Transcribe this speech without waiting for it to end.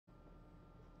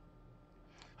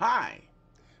Hi,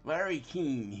 Larry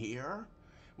Keene here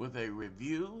with a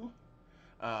review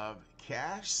of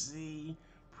KashZPresso.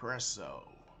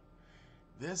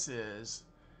 This is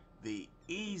the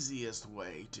easiest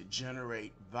way to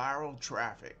generate viral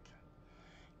traffic.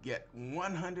 Get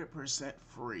 100%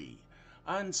 free,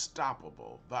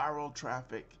 unstoppable viral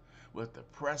traffic with the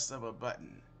press of a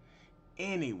button.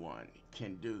 Anyone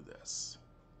can do this.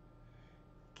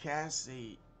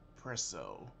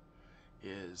 KashZPresso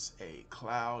is a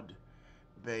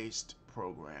cloud-based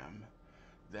program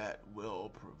that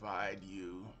will provide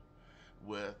you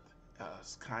with a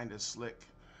kind of slick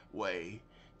way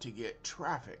to get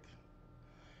traffic.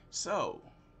 So,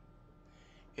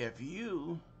 if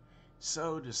you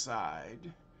so decide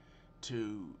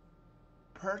to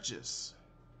purchase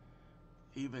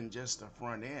even just the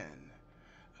front end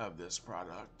of this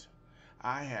product,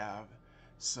 I have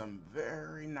some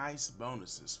very nice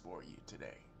bonuses for you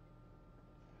today.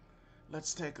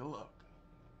 Let's take a look.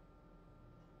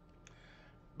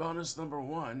 Bonus number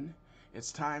 1,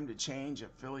 it's time to change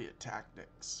affiliate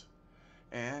tactics.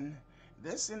 And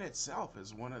this in itself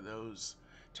is one of those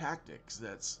tactics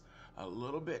that's a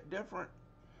little bit different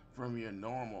from your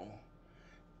normal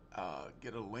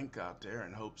get a link out there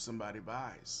and hope somebody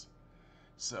buys.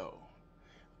 So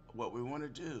what we want to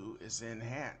do is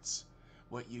enhance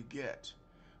what you get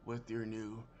with your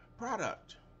new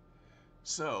product.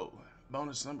 So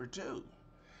bonus number 2,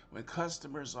 when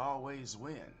customers always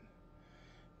win,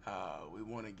 we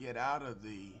want to get out of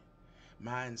the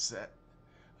mindset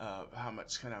of how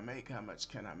much can I make,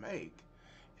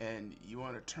 and you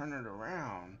want to turn it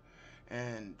around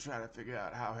and try to figure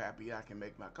out how happy I can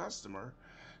make my customer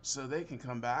so they can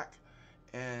come back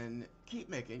and keep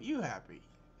making you happy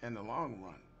in the long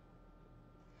run.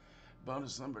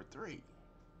 Bonus number 3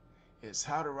 is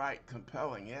how to write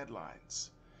compelling headlines.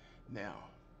 Now,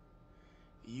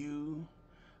 you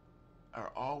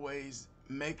are always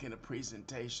making a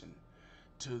presentation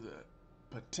to the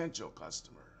potential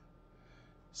customer.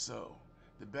 So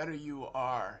the better you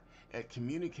are at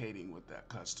communicating with that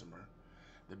customer,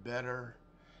 the better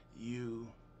you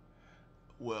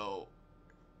will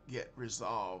get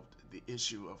resolved the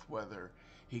issue of whether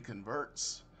he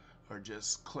converts or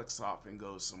just clicks off and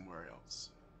goes somewhere else.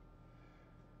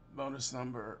 Bonus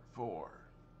number 4,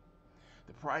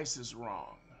 the price is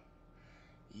wrong.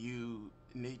 You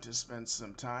need to spend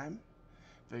some time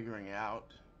figuring out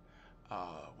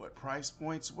what price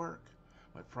points work,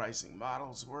 what pricing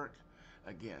models work.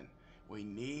 Again, we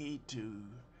need to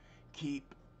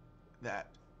keep that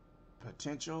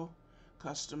potential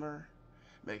customer,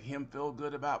 make him feel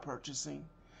good about purchasing,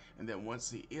 and then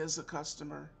once he is a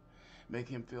customer, make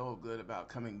him feel good about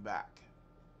coming back.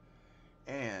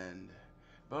 And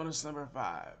bonus number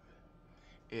 5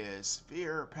 is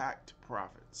fear-packed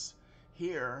profits.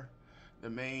 Here, the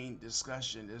main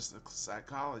discussion is the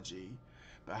psychology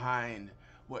behind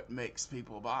what makes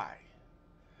people buy.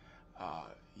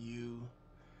 You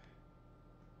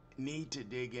need to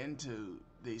dig into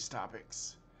these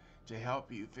topics to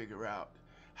help you figure out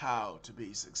how to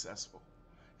be successful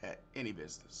at any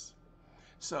business.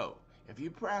 So, if you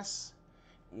press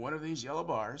one of these yellow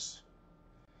bars,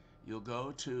 you'll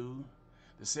go to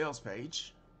the sales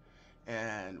page,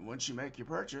 and once you make your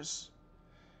purchase,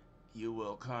 you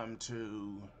will come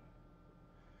to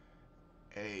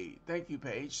a thank you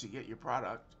page to get your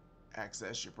product,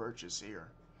 access your purchase here.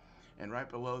 And right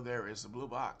below there is the blue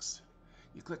box.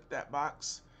 You click that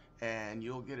box and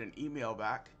you'll get an email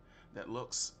back that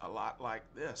looks a lot like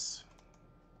this.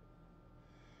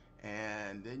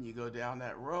 And then you go down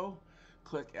that row,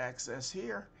 click access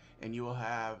here, and you will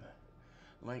have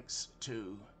links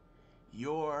to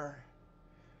your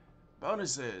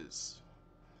bonuses.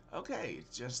 Okay,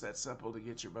 it's just that simple to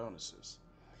get your bonuses.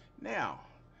 Now,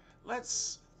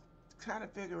 let's kind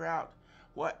of figure out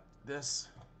what this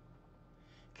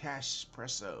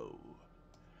KashZPresso,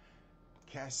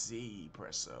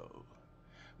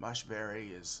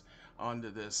 Moshberry is onto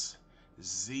this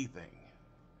Z thing.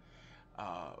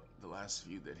 The last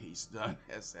few that he's done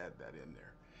has had that in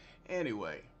there.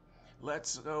 Anyway,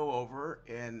 let's go over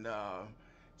and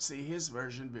see his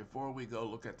version before we go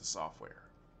look at the software.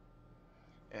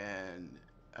 And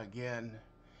again,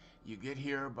 you get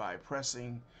here by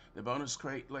pressing the bonus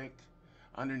crate link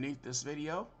underneath this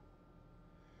video,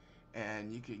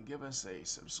 and you can give us a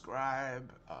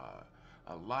subscribe,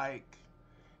 a like,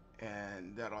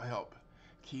 and that'll help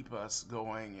keep us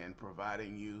going and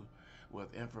providing you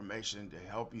with information to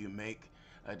help you make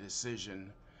a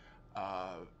decision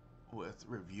with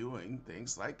reviewing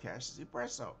things like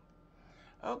KashZPresso.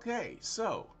 Okay,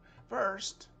 so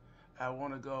first I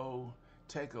want to go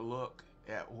take a look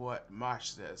at what Mosh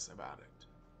says about it.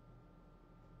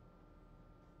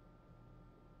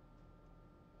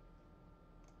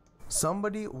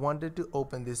 Somebody wanted to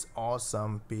open this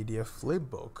awesome PDF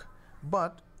flipbook,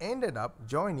 but ended up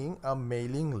joining a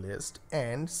mailing list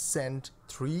and sent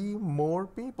 3 more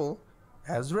people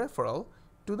as referral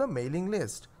to the mailing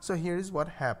list. So here is what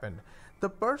happened. The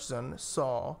person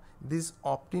saw this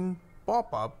opt-in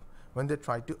pop-up when they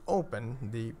tried to open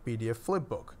the PDF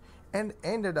flipbook and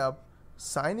ended up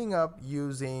signing up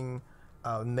using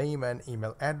a name and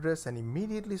email address, and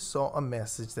immediately saw a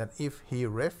message that if he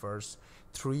refers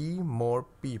 3 more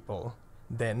people,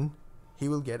 then he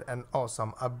will get an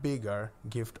awesome, a bigger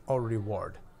gift or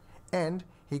reward. And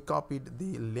he copied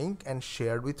the link and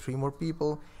shared with 3 more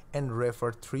people and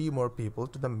referred 3 more people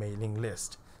to the mailing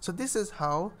list. So this is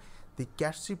how the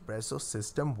KashZPresso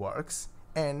system works,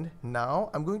 and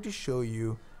now I'm going to show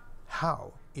you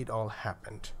how it all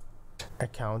happened.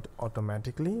 Account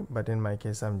automatically, but in my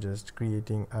case I'm just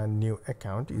creating a new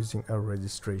account using a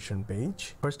registration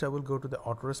page. First I will go to the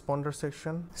autoresponder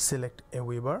section, select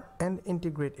Aweber and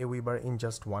integrate Aweber in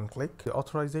just one click, the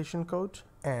authorization code,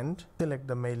 and select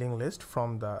the mailing list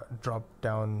from the drop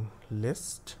down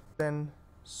list. Then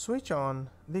switch on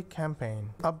the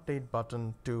campaign update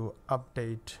button to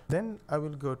update. Then I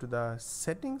will go to the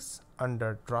settings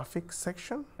under traffic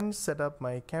section and set up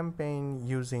my campaign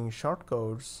using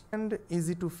shortcodes and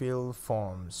easy to fill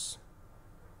forms.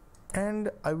 And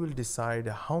I will decide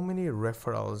how many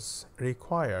referrals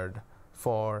required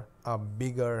for a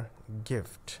bigger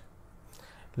gift.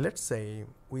 Let's say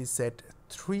we set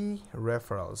 3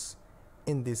 referrals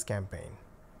in this campaign.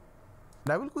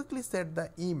 And I will quickly set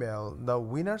the email the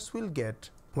winners will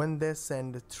get when they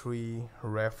send 3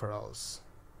 referrals.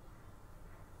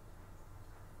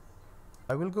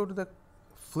 I will go to the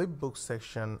flipbook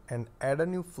section and add a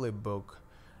new flipbook,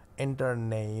 enter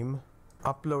name,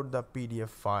 upload the PDF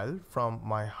file from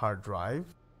my hard drive,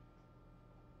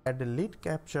 add the lead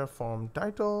capture form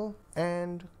title,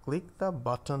 and click the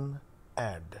button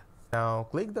add. Now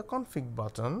click the config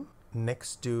button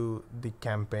next to the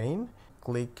campaign,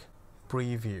 click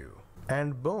preview,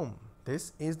 and boom,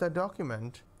 this is the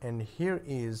document, and here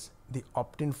is the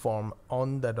opt-in form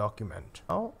on the document.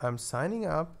 Now I'm signing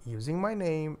up using my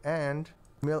name and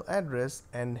email address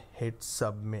and hit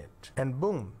submit, and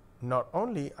boom, not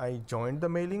only I joined the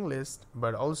mailing list,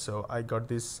 but also I got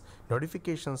this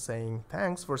notification saying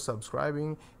thanks for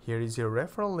subscribing, here is your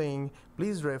referral link,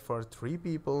 please refer 3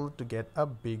 people to get a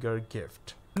bigger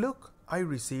gift. Look, I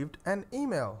received an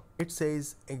email. It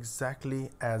says exactly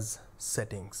as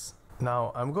settings.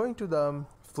 Now I'm going to the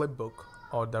flipbook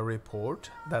or the report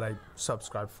that I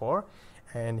subscribed for,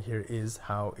 and here is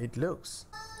how it looks.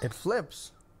 It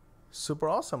flips. Super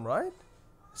awesome, right?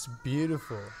 It's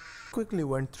beautiful. Quickly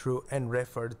went through and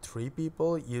referred 3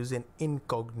 people using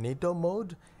incognito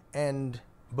mode, and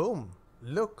boom,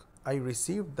 look, I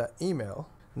received the email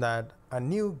that a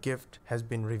new gift has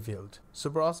been revealed.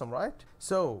 Super awesome, right?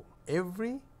 So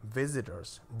every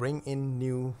visitors bring in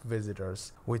new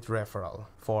visitors with referral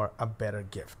for a better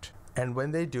gift, and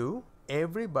when they do,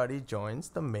 everybody joins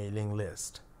the mailing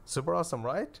list. Super awesome,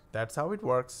 right? That's how it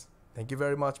works. Thank you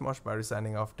very much. Moshbari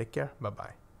signing off. Take care. Bye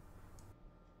bye.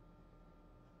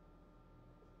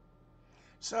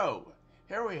 So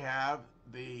here we have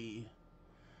the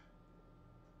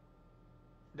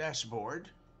dashboard,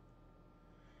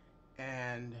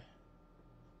 and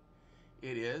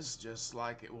it is just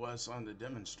like it was on the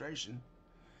demonstration.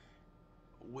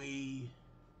 We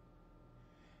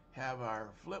have our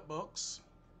flip books.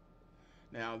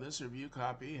 Now this review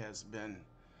copy has been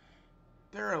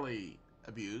thoroughly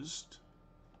abused.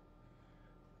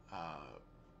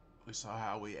 We saw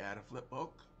how we add a flip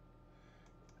book,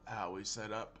 how we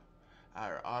set up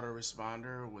our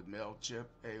autoresponder with MailChimp,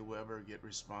 Aweber,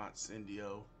 GetResponse,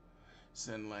 Indio,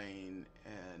 SendLane,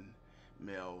 and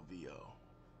MailVO.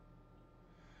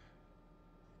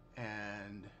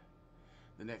 And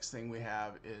the next thing we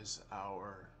have is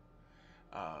our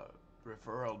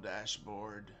referral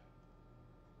dashboard,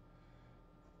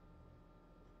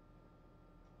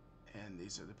 and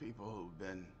these are the people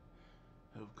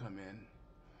who've come in.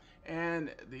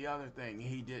 And the other thing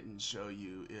he didn't show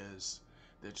you is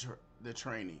the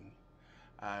training.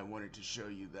 I wanted to show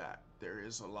you that there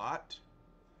is a lot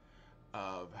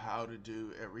of how to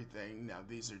do everything. Now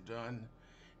these are done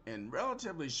in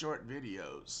relatively short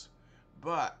videos,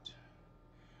 but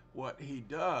what he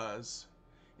does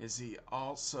is he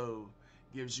also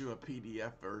gives you a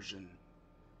PDF version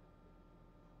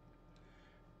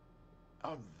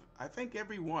of, I think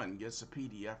everyone gets a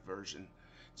PDF version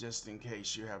just in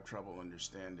case you have trouble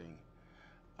understanding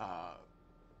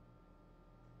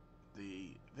the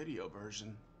video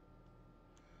version.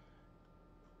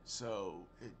 So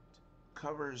it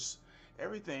covers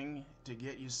everything to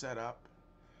get you set up,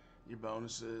 your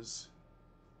bonuses,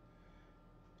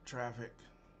 traffic,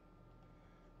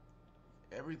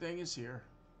 everything is here.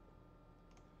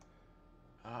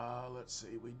 Let's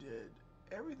see, we did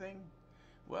everything.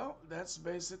 Well, that's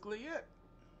basically it.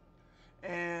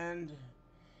 And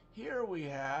here we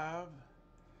have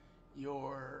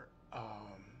your,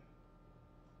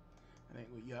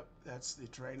 yep, that's the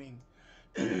training.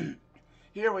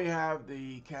 Here we have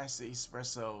the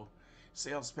KashZPresso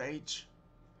sales page.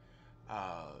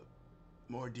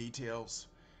 More details.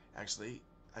 Actually,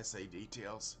 I say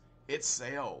details. It's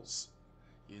sales.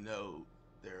 You know,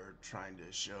 they're trying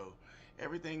to show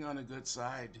everything on a good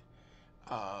side,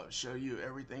 show you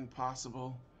everything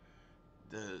possible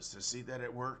to see that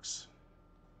it works.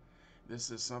 This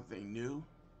is something new.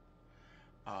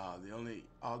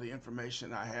 All the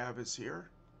information I have is here.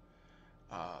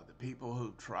 The people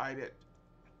who tried it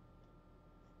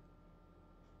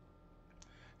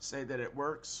say that it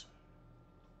works.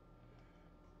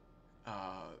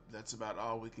 That's about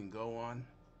all we can go on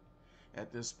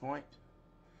at this point.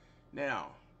 Now,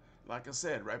 like I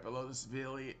said, right below this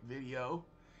video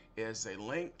is a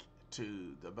link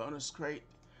to the bonus crate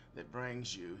that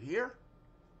brings you here.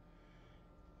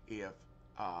 If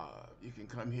you can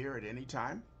come here at any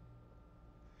time,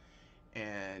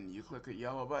 and you click a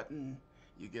yellow button,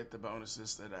 you get the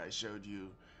bonuses that I showed you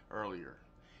earlier.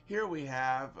 Here we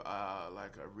have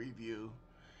like a review,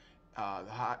 the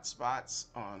hot spots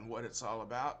on what it's all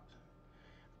about.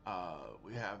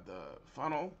 We have the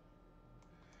funnel,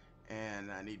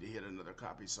 and I need to hit another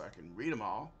copy so I can read them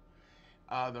all.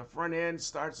 The front end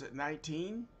starts at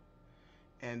 19,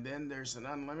 and then there's an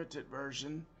unlimited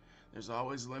version. There's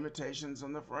always limitations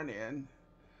on the front end.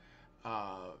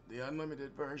 The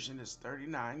unlimited version is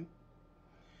 39.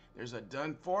 There's a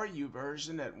done for you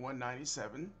version at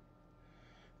 197.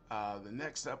 The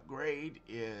next upgrade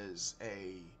is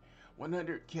a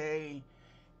 100K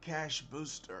cash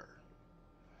booster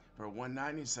for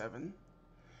 197.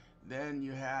 Then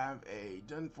you have a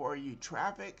done for you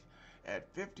traffic at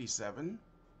 57,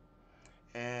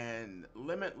 and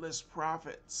limitless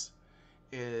profits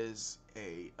is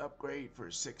a upgrade for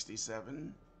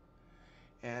 67,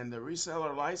 and the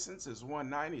reseller license is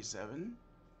 197.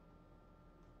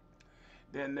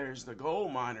 Then there's the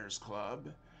Gold Miners Club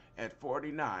at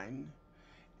 49,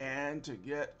 and to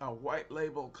get a white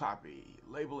label copy,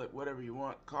 label it whatever you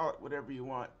want, call it whatever you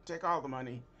want, take all the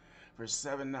money, for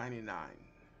 $7.99.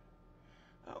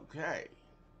 Okay,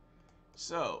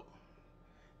 so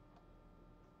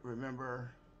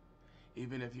remember,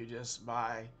 even if you just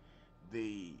buy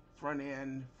the front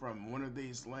end from one of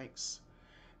these links,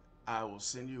 I will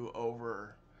send you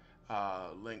over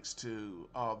links to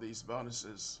all these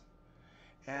bonuses.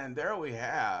 And there we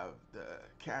have the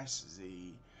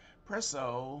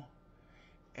KashZPresso.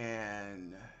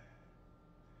 And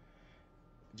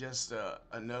just a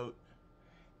note,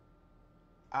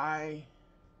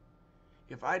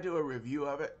 if I do a review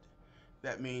of it,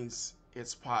 that means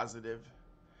it's positive.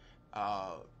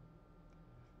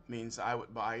 Means I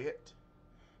would buy it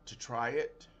to try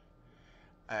it.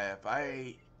 If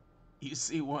you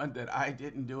see one that I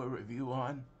didn't do a review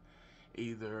on,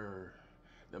 either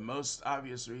the most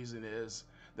obvious reason is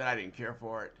that I didn't care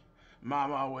for it.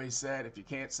 Mom always said, if you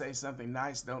can't say something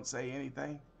nice, don't say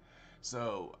anything.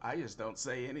 So I just don't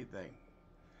say anything.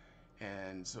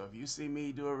 And so if you see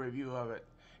me do a review of it,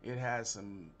 it has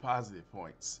some positive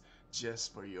points,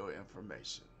 just for your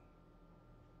information.